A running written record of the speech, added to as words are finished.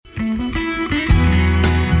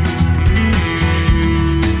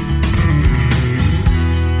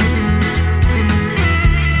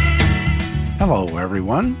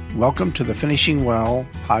everyone. Welcome to the Finishing Well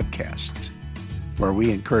podcast, where we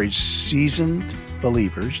encourage seasoned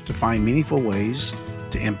believers to find meaningful ways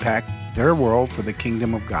to impact their world for the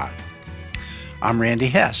kingdom of God. I'm Randy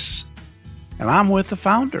Hess, and I'm with the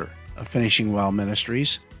founder of Finishing Well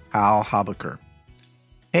Ministries, Hal Habaker.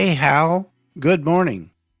 Hey, Hal. Good morning.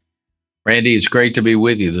 Randy, it's great to be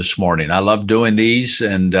with you this morning. I love doing these,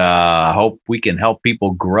 and I hope we can help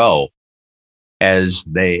people grow as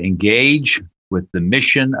they engage with the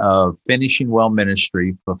mission of Finishing Well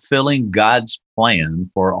Ministry, fulfilling God's plan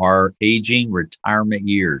for our aging retirement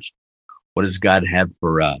years. What does God have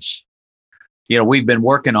for us? You know, we've been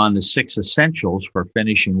working on the 6 essentials for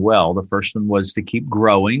finishing well. The first one was to keep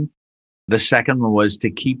growing. The second one was to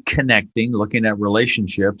keep connecting, looking at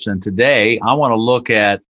relationships. And today I want to look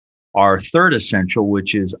at our third essential,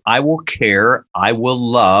 which is I will care, I will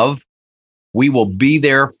love. We will be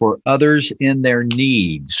there for others in their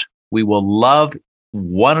needs. We will love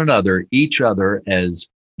one another, each other, as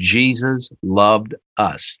Jesus loved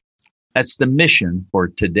us. That's the mission for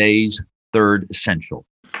today's third essential.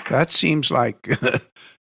 That seems like,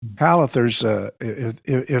 Hal, if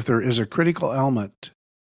there is a critical element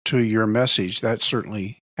to your message, that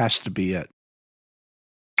certainly has to be it.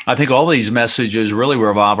 I think all these messages really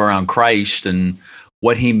revolve around Christ and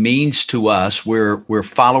what he means to us. We're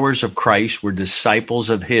followers of Christ. We're disciples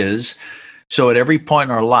of his. So at every point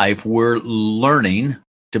in our life, we're learning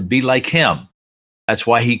to be like him. That's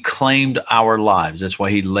why he claimed our lives. That's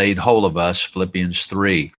why he laid hold of us, Philippians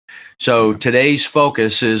 3. So today's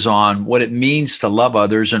focus is on what it means to love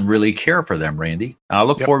others and really care for them, Randy. And I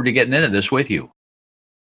look forward to getting into this with you.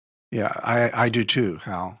 Yeah, I do too,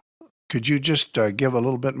 Hal. Could you just give a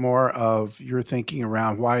little bit more of your thinking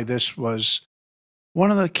around why this was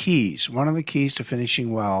one of the keys to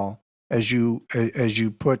finishing well as you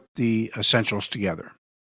put the essentials together?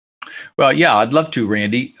 Well, yeah, I'd love to,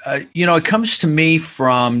 Randy. It comes to me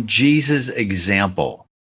from Jesus' example.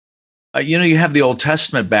 You have the Old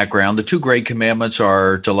Testament background. The 2 great commandments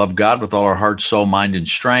are to love God with all our heart, soul, mind, and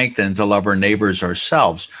strength, and to love our neighbors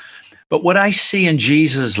ourselves. But what I see in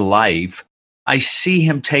Jesus' life, I see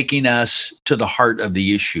him taking us to the heart of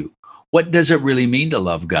the issue. What does it really mean to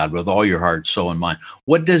love God with all your heart, soul, and mind?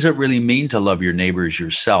 What does it really mean to love your neighbors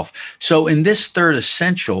yourself? So in this third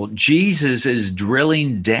essential, Jesus is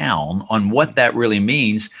drilling down on what that really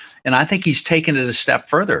means. And I think he's taken it a step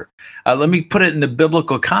further. Let me put it in the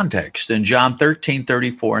biblical context. In John 13,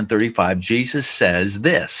 34 and 35, Jesus says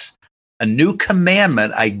this, "A new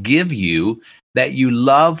commandment I give you, that you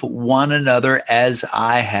love one another as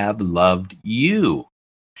I have loved you."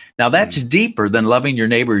 Now, that's deeper than loving your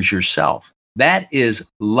neighbors yourself. That is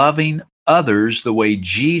loving others the way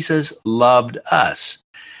Jesus loved us.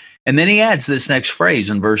 And then he adds this next phrase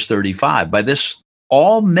in verse 35, by this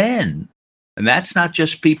all men, and that's not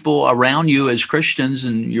just people around you as Christians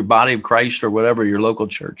in your body of Christ or whatever, your local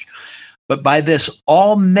church, but by this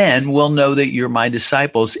all men will know that you're my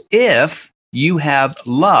disciples if you have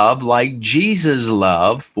love like Jesus'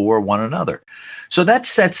 love for one another. So that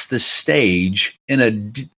sets the stage in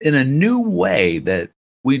a new way that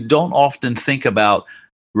we don't often think about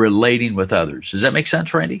relating with others. Does that make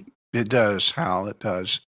sense, Randy? It does, Hal. It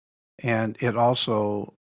does. And it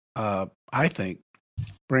also, I think,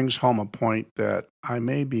 brings home a point that I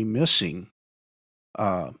may be missing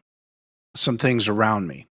some things around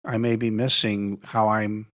me. I may be missing how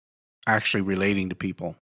I'm actually relating to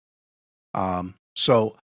people.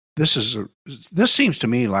 So this seems to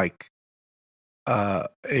me like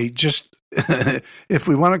if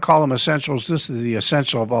we want to call them essentials, this is the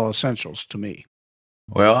essential of all essentials to me.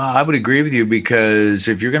 Well, I would agree with you, because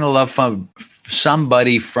if you're going to love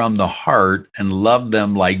somebody from the heart and love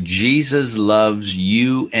them like Jesus loves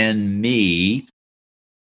you and me,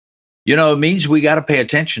 it means we got to pay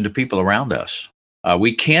attention to people around us.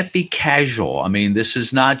 We can't be casual. I mean, this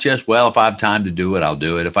is not just, well, if I have time to do it, I'll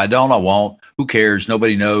do it. If I don't, I won't. Who cares?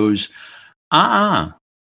 Nobody knows.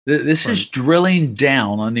 This is drilling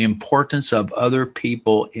down on the importance of other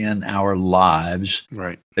people in our lives,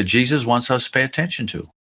 right, that Jesus wants us to pay attention to.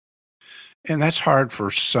 And that's hard for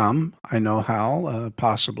some, I know, Hal,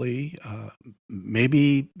 possibly,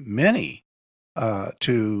 maybe many,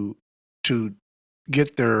 to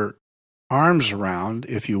get their arms around,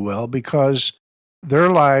 if you will, because their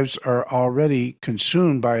lives are already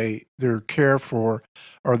consumed by their care for,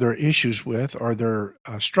 or their issues with, or their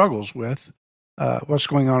struggles with what's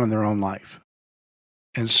going on in their own life.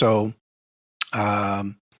 And so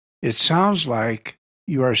it sounds like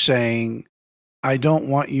you are saying, I don't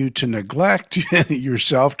want you to neglect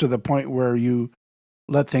yourself to the point where you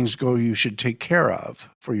let things go you should take care of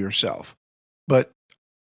for yourself. But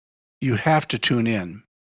you have to tune in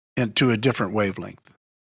into a different wavelength.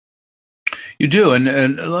 You do.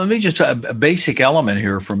 And let me just, a basic element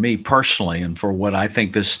here for me personally and for what I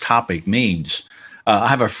think this topic means. I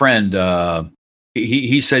have a friend,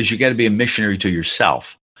 he says you got to be a missionary to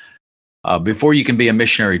yourself before you can be a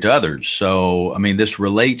missionary to others. So, I mean, this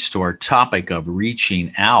relates to our topic of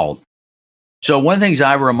reaching out. So one of the things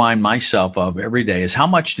I remind myself of every day is, how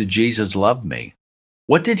much did Jesus love me?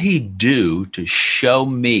 What did he do to show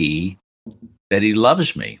me that he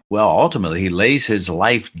loves me? Well, ultimately, he lays his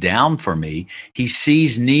life down for me. He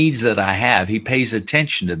sees needs that I have. He pays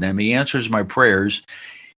attention to them. He answers my prayers.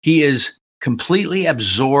 He is completely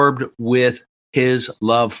absorbed with his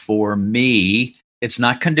love for me. It's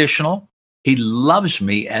not conditional. He loves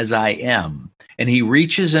me as I am. And he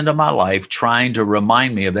reaches into my life trying to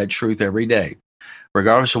remind me of that truth every day.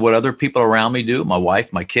 Regardless of what other people around me do, my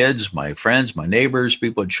wife, my kids, my friends, my neighbors,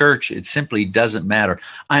 people at church, it simply doesn't matter.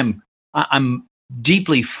 I'm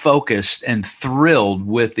deeply focused and thrilled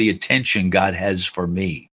with the attention God has for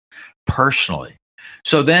me personally.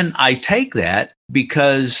 So then I take that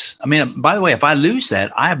because, I mean, by the way, if I lose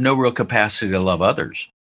that, I have no real capacity to love others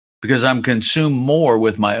because I'm consumed more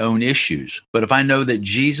with my own issues. But if I know that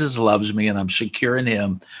Jesus loves me and I'm secure in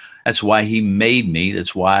him, that's why he made me,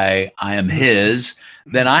 that's why I am his,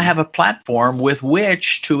 then I have a platform with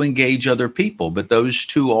which to engage other people. But those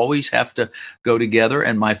two always have to go together.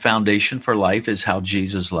 And my foundation for life is how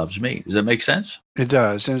Jesus loves me. Does that make sense? It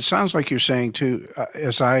does. And it sounds like you're saying too,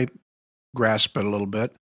 as I grasp it a little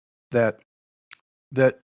bit, that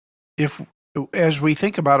if, as we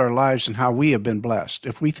think about our lives and how we have been blessed,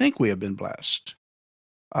 if we think we have been blessed,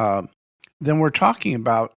 then we're talking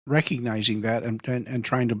about recognizing that and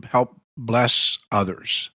trying to help bless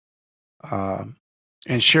others and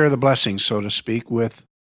share the blessings, so to speak, with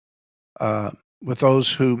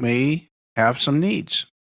those who may have some needs.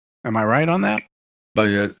 Am I right on that?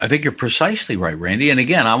 But I think you're precisely right, Randy. And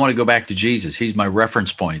again, I want to go back to Jesus. He's my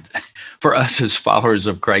reference point for us as followers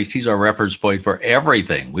of Christ. He's our reference point for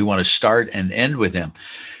everything. We want to start and end with him.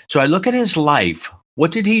 So I look at his life.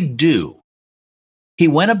 What did he do? He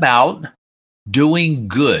went about doing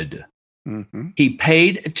good. Mm-hmm. He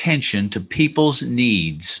paid attention to people's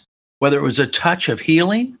needs, whether it was a touch of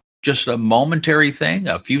healing, just a momentary thing,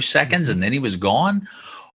 a few seconds, and then he was gone,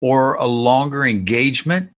 or a longer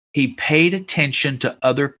engagement. He paid attention to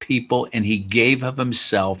other people and he gave of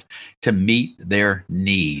himself to meet their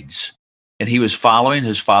needs. And he was following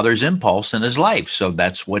his Father's impulse in his life. So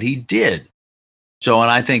that's what he did. So,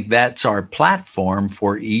 and I think that's our platform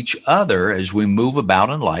for each other as we move about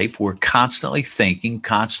in life. We're constantly thinking,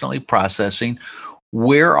 constantly processing,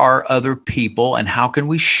 where are other people and how can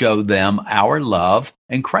we show them our love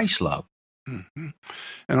and Christ's love? Mm-hmm.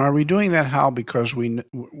 And are we doing that, Hal, because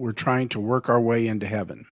we're trying to work our way into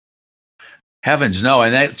heaven? Heavens, no.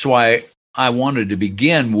 And that's why I wanted to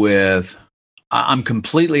begin with, I'm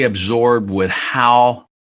completely absorbed with how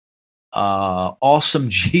awesome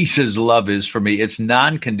Jesus' love is for me. It's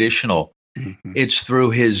non-conditional. Mm-hmm. It's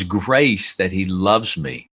through his grace that he loves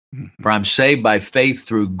me. Mm-hmm. For I'm saved by faith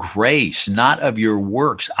through grace, not of your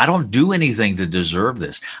works. I don't do anything to deserve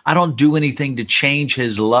this. I don't do anything to change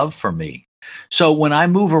his love for me. So when I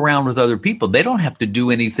move around with other people, they don't have to do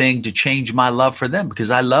anything to change my love for them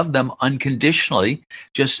because I love them unconditionally,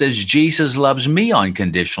 just as Jesus loves me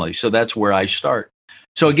unconditionally. So that's where I start.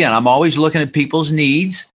 So again, I'm always looking at people's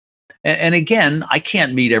needs. And again, I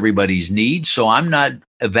can't meet everybody's needs. So I'm not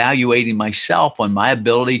evaluating myself on my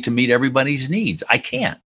ability to meet everybody's needs. I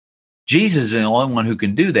can't. Jesus is the only one who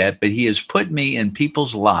can do that, but he has put me in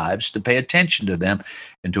people's lives to pay attention to them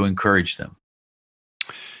and to encourage them.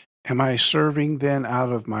 Am I serving then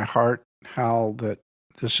out of my heart, Hal, that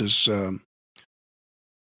this is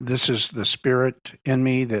the spirit in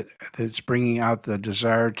me that's bringing out the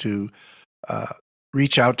desire to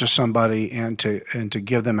reach out to somebody and to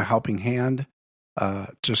give them a helping hand,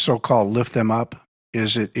 to so-called lift them up?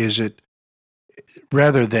 Is it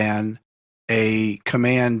rather than a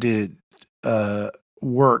commanded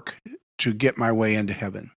work to get my way into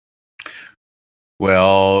heaven?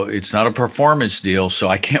 Well, it's not a performance deal, so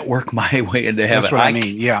I can't work my way into heaven. That's what I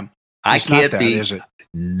mean. Yeah, I can't be. Is it?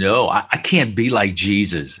 No, I can't be like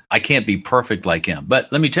Jesus. I can't be perfect like him.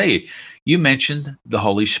 But let me tell you, you mentioned the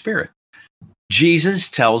Holy Spirit. Jesus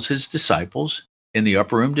tells his disciples in the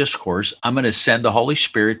upper room discourse, I'm going to send the Holy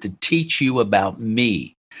Spirit to teach you about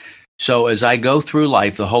me. So as I go through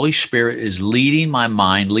life, the Holy Spirit is leading my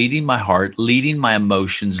mind, leading my heart, leading my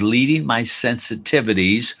emotions, leading my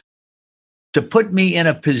sensitivities to put me in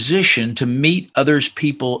a position to meet other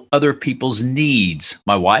people's needs,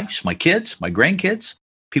 my wife's, my kids, my grandkids,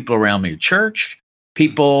 people around me at church,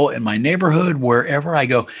 people in my neighborhood, wherever I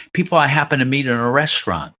go, people I happen to meet in a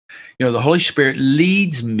restaurant. The Holy Spirit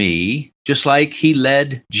leads me just like he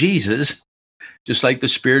led Jesus, just like the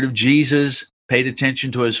Spirit of Jesus paid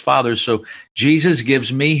attention to his Father. So Jesus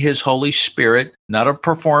gives me his Holy Spirit, not a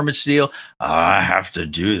performance deal. I have to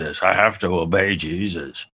do this. I have to obey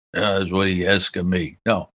Jesus. That's what he asks of me.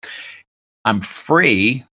 No, I'm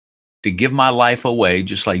free to give my life away,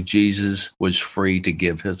 just like Jesus was free to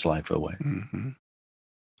give his life away. Mm-hmm.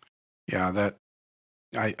 Yeah, that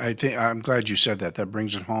I think I'm glad you said that. That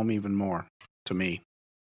brings it home even more to me.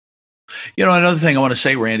 Another thing I want to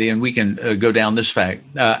say, Randy, and we can go down this fact.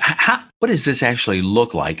 What does this actually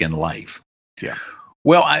look like in life? Yeah.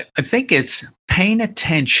 Well, I think it's paying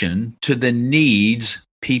attention to the needs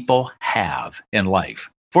people have in life.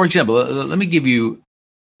 For example, let me give you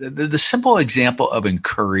the simple example of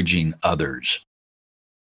encouraging others.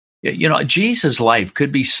 Jesus' life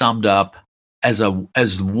could be summed up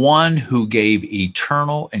as one who gave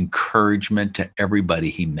eternal encouragement to everybody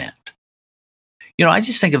he met. I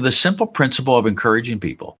just think of the simple principle of encouraging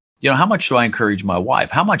people. How much do I encourage my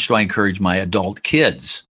wife? How much do I encourage my adult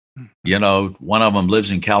kids? One of them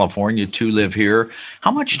lives in California, 2 live here.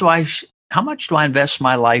 How much do I invest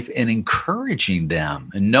my life in encouraging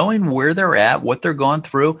them and knowing where they're at, what they're going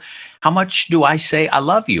through? How much do I say, I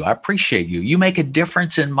love you, I appreciate you, you make a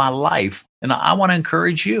difference in my life, and I want to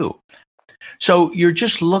encourage you? So you're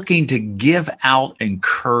just looking to give out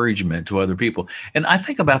encouragement to other people. And I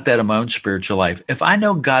think about that in my own spiritual life. If I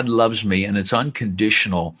know God loves me and it's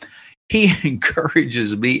unconditional, he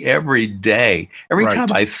encourages me every day. Every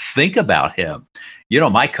time I think about him,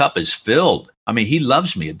 my cup is filled. I mean, he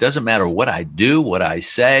loves me. It doesn't matter what I do, what I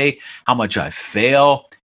say, how much I fail.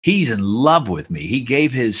 He's in love with me. He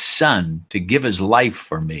gave his son to give his life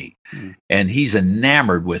for me. And he's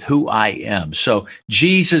enamored with who I am. So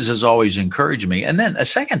Jesus has always encouraged me. And then a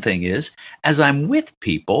second thing is, as I'm with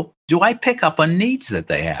people, do I pick up on needs that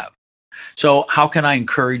they have? So how can I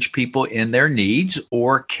encourage people in their needs,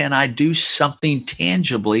 or can I do something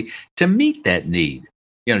tangibly to meet that need?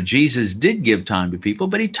 Jesus did give time to people,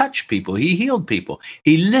 but he touched people. He healed people.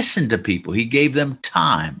 He listened to people. He gave them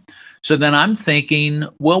time. So then I'm thinking,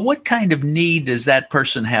 well, what kind of need does that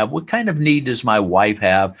person have? What kind of need does my wife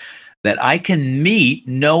have that I can meet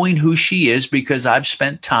knowing who she is because I've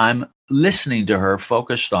spent time listening to her,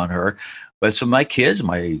 focused on her? But so my kids,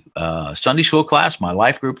 my Sunday school class, my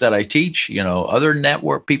life group that I teach, other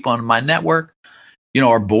network people on my network,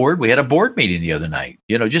 our board, we had a board meeting the other night,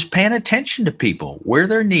 just paying attention to people, where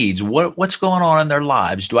their needs, what's going on in their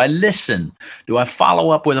lives. Do I listen? Do I follow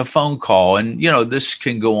up with a phone call? And, this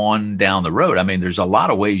can go on down the road. I mean, there's a lot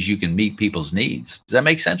of ways you can meet people's needs. Does that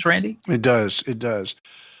make sense, Randy? It does. It does.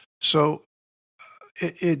 So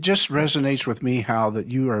it just resonates with me how that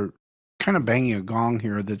you are kind of banging a gong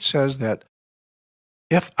here that says that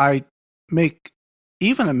if I make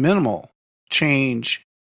even a minimal change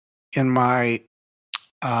in my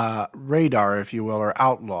radar, if you will, or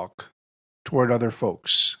outlook toward other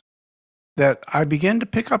folks, that I begin to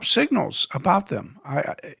pick up signals about them.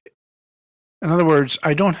 In other words,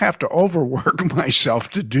 I don't have to overwork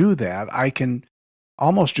myself to do that. I can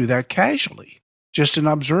almost do that casually, just in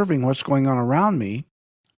observing what's going on around me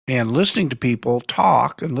and listening to people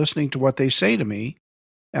talk and listening to what they say to me.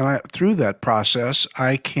 And through that process,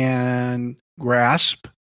 I can grasp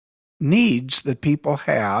needs that people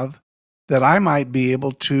have that I might be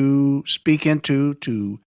able to speak into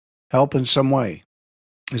to help in some way.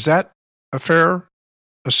 Is that a fair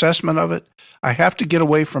assessment of it? I have to get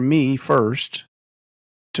away from me first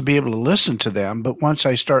to be able to listen to them, but once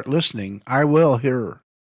I start listening, I will hear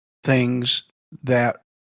things that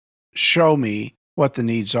show me what the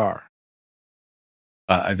needs are.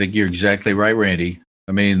 I think you're exactly right, Randy.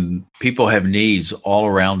 I mean, people have needs all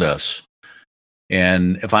around us.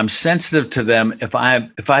 And if I'm sensitive to them, if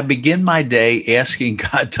I begin my day asking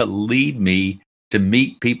God to lead me to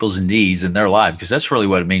meet people's needs in their life, because that's really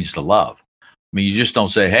what it means to love. I mean, you just don't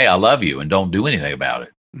say, hey, I love you, and don't do anything about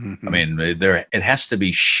it. Mm-hmm. I mean, it has to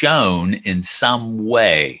be shown in some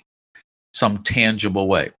way, some tangible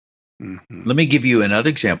way. Mm-hmm. Let me give you another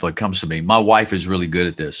example that comes to me. My wife is really good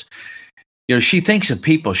at this. She thinks of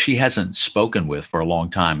people she hasn't spoken with for a long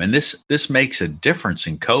time. And this makes a difference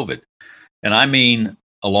in COVID. And I mean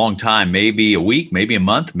a long time, maybe a week, maybe a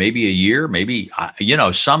month, maybe a year, maybe,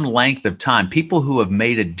 some length of time, people who have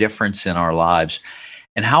made a difference in our lives.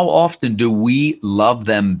 And how often do we love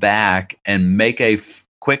them back and make a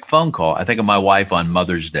quick phone call? I think of my wife on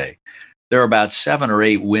Mother's Day. There are about 7 or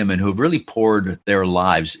 8 women who have really poured their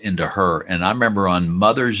lives into her. And I remember on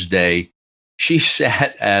Mother's Day, she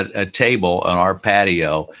sat at a table on our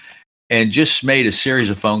patio and just made a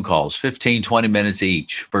series of phone calls, 15, 20 minutes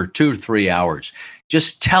each for 2 or 3 hours,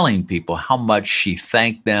 just telling people how much she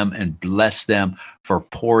thanked them and blessed them for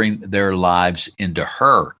pouring their lives into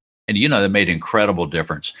her. And, that made an incredible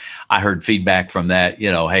difference. I heard feedback from that,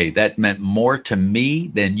 hey, that meant more to me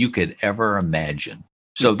than you could ever imagine.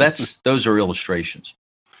 So those are illustrations.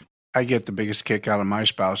 I get the biggest kick out of my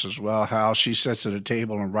spouse as well, how she sits at a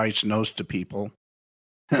table and writes notes to people.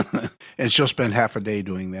 And she'll spend half a day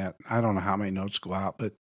doing that. I don't know how many notes go out,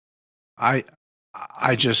 but I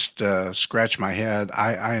just scratch my head.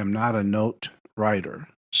 I am not a note writer.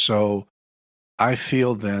 So I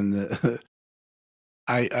feel then that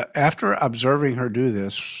after observing her do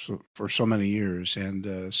this for so many years,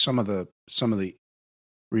 and some of the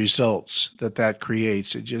results that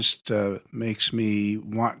creates, it just makes me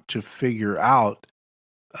want to figure out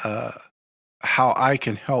how I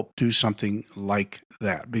can help do something like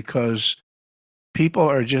that, because people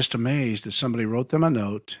are just amazed that somebody wrote them a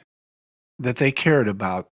note, that they cared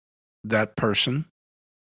about that person,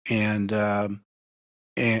 and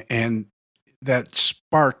and that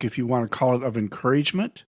spark, if you want to call it, of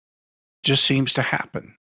encouragement just seems to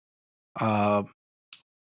happen.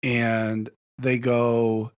 And they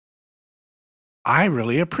go, I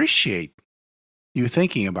really appreciate you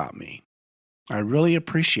thinking about me. I really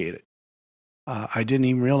appreciate it. I didn't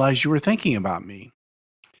even realize you were thinking about me.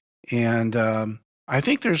 And I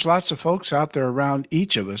think there's lots of folks out there around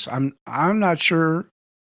each of us. I'm not sure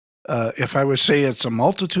if I would say it's a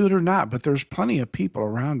multitude or not, but there's plenty of people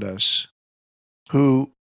around us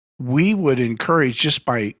who we would encourage just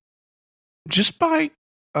by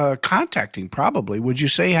contacting. Probably, would you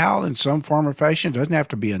say, Hal, in some form or fashion? It doesn't have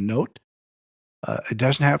to be a note. It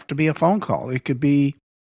doesn't have to be a phone call. It could be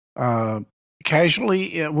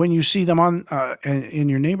casually when you see them on in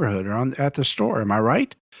your neighborhood or at the store. Am I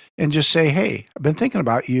right? And just say, "Hey, I've been thinking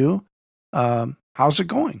about you. How's it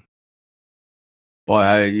going?"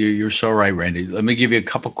 Boy, you're so right, Randy. Let me give you a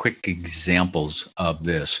couple quick examples of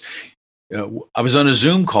this. I was on a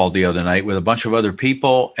Zoom call the other night with a bunch of other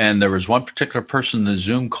people, and there was one particular person in the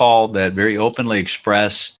Zoom call that very openly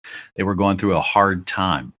expressed they were going through a hard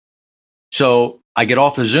time. So I get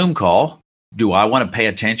off the Zoom call. Do I want to pay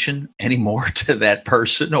attention anymore to that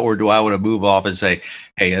person, or do I want to move off and say,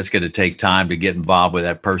 hey, it's going to take time to get involved with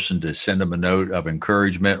that person, to send them a note of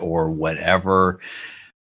encouragement or whatever?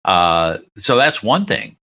 So that's one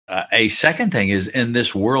thing. A second thing is, in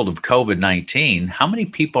this world of COVID-19, how many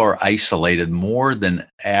people are isolated more than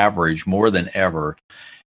average, more than ever?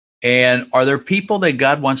 And are there people that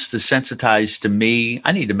God wants to sensitize to me?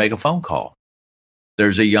 I need to make a phone call.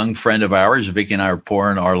 There's a young friend of ours, Vicki and I are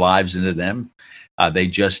pouring our lives into them. They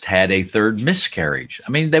just had a third miscarriage.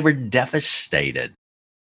 I mean, they were devastated.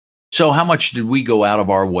 So how much did we go out of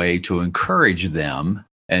our way to encourage them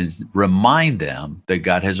and remind them that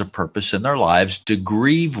God has a purpose in their lives, to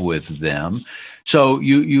grieve with them? So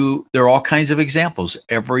there are all kinds of examples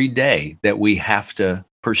every day that we have to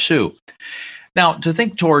pursue. Now, to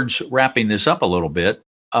think towards wrapping this up a little bit,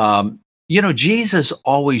 Jesus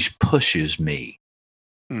always pushes me.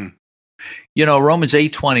 Romans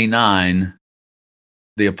 8:29,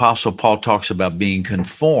 the Apostle Paul talks about being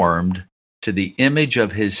conformed to the image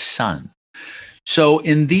of his Son. So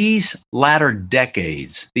in these latter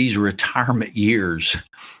decades, these retirement years,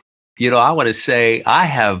 I want to say I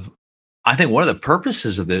think one of the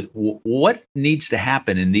purposes of it, what needs to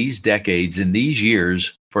happen in these decades, in these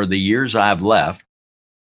years, for the years I've left,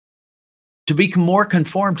 to be more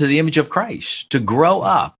conformed to the image of Christ, to grow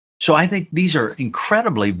up. So I think these are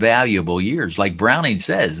incredibly valuable years. Like Browning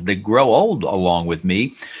says, they grow old along with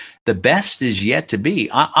me. The best is yet to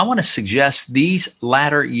be. I want to suggest these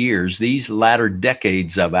latter years, these latter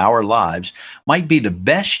decades of our lives might be the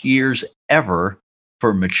best years ever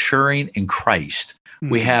for maturing in Christ.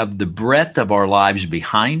 We have the breadth of our lives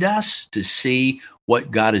behind us to see what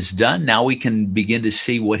God has done. Now we can begin to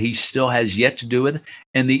see what he still has yet to do with,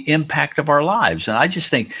 and the impact of our lives. And I just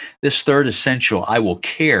think this third essential, I will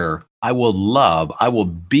care, I will love, I will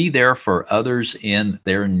be there for others in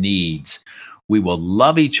their needs. We will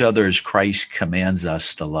love each other as Christ commands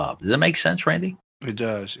us to love. Does that make sense, Randy? It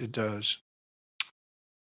does. It does.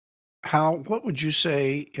 Hal, what would you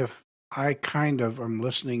say if I kind of am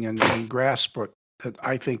listening and grasp that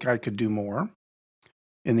I think I could do more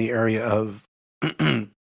in the area of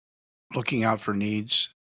looking out for needs,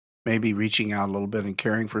 maybe reaching out a little bit and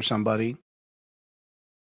caring for somebody?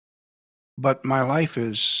 But my life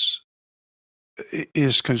is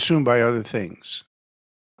consumed by other things.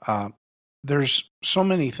 There's so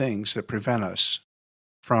many things that prevent us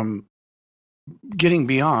from getting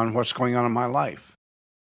beyond what's going on in my life.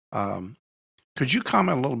 Could Could you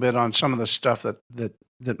comment a little bit on some of the stuff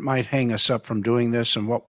that might hang us up from doing this, and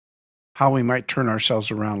how we might turn ourselves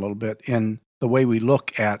around a little bit in the way we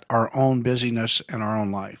look at our own busyness and our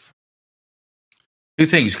own life? Two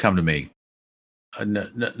things come to me.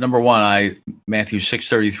 Number one, Matthew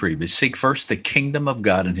 6:33, but seek first the kingdom of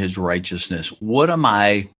God and his righteousness. What am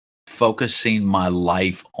I focusing my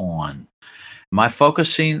life on? Am I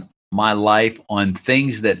focusing my life on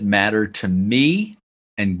things that matter to me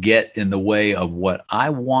and get in the way of what I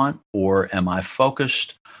want? Or am I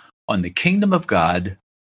focused on the kingdom of God,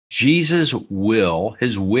 Jesus' will,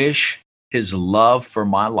 his wish, his love for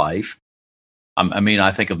my life?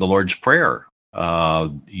 I think of the Lord's Prayer.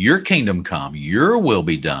 Your kingdom come, your will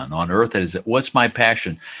be done on earth as what's my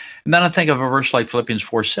passion. And then I think of a verse like Philippians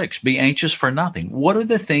 4:6, be anxious for nothing. What are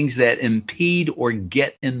the things that impede or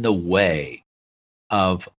get in the way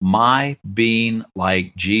of my being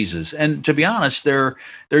like Jesus? And to be honest, they're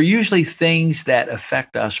usually things that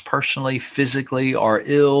affect us personally, physically, our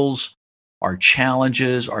ills, our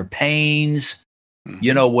challenges, our pains,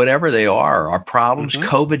 whatever they are, our problems,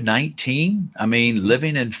 COVID-19,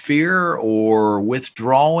 living in fear or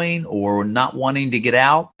withdrawing or not wanting to get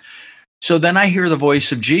out. So then I hear the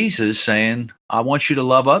voice of Jesus saying, I want you to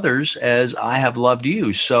love others as I have loved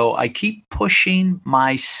you. So I keep pushing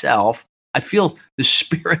myself. I feel the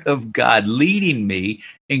Spirit of God leading me,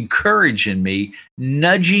 encouraging me,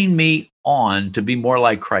 nudging me on to be more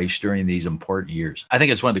like Christ during these important years. I think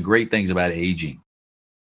it's one of the great things about aging.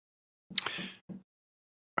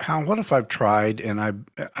 Hal, what if I've tried and I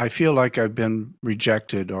feel like I've been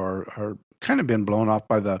rejected or kind of been blown off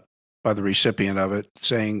by the recipient of it,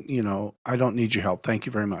 saying, I don't need your help. Thank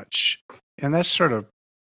you very much. And that sort of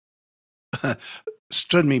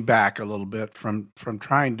stood me back a little bit from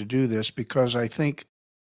trying to do this, because I think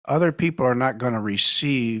other people are not going to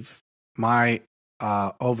receive my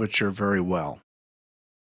overture very well.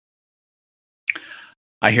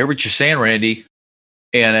 I hear what you're saying, Randy.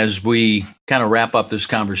 And as we kind of wrap up this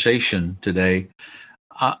conversation today,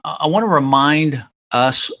 I want to remind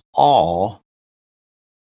us all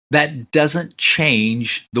that doesn't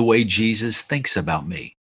change the way Jesus thinks about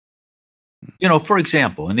me. For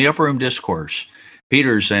example, in the upper room discourse,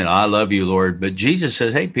 Peter's saying, I love you, Lord. But Jesus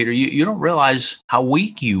says, hey, Peter, you don't realize how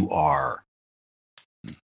weak you are.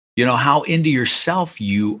 How into yourself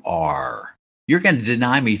you are. You're going to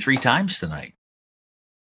deny me 3 times tonight.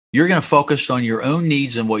 You're going to focus on your own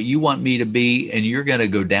needs and what you want me to be, and you're going to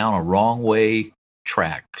go down a wrong way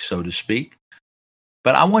track, so to speak.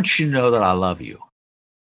 But I want you to know that I love you.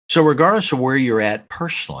 So regardless of where you're at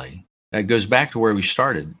personally, that goes back to where we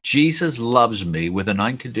started. Jesus loves me with an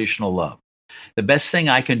unconditional love. The best thing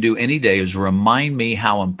I can do any day is remind me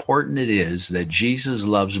how important it is that Jesus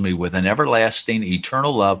loves me with an everlasting,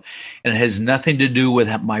 eternal love, and it has nothing to do with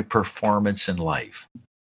my performance in life.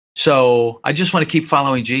 So I just want to keep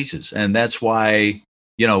following Jesus. And that's why,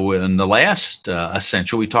 in the last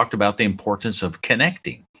Essential, we talked about the importance of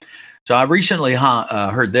connecting. So I recently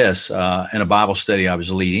heard this in a Bible study I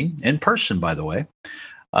was leading, in person, by the way.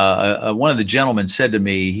 One of the gentlemen said to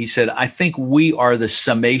me, he said, I think we are the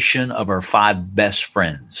summation of our 5 best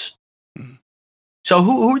friends. So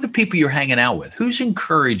who are the people you're hanging out with? Who's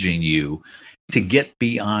encouraging you to get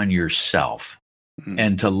beyond yourself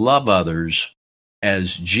and to love others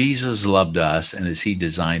as Jesus loved us and as he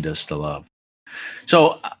designed us to love?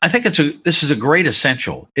 So I think this is a great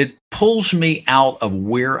essential. It pulls me out of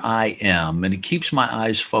where I am, and it keeps my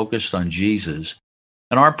eyes focused on Jesus.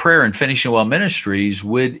 And our prayer in Finishing Well Ministries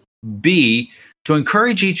would be to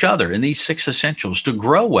encourage each other in these 6 essentials, to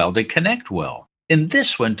grow well, to connect well. In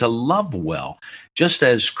this one, to love well, just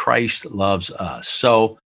as Christ loves us.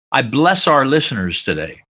 So I bless our listeners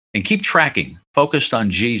today, and keep tracking, focused on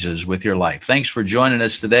Jesus with your life. Thanks for joining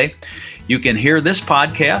us today. You can hear this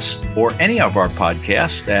podcast or any of our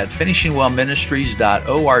podcasts at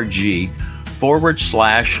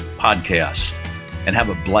finishingwellministries.org/podcast, and have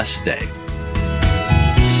a blessed day.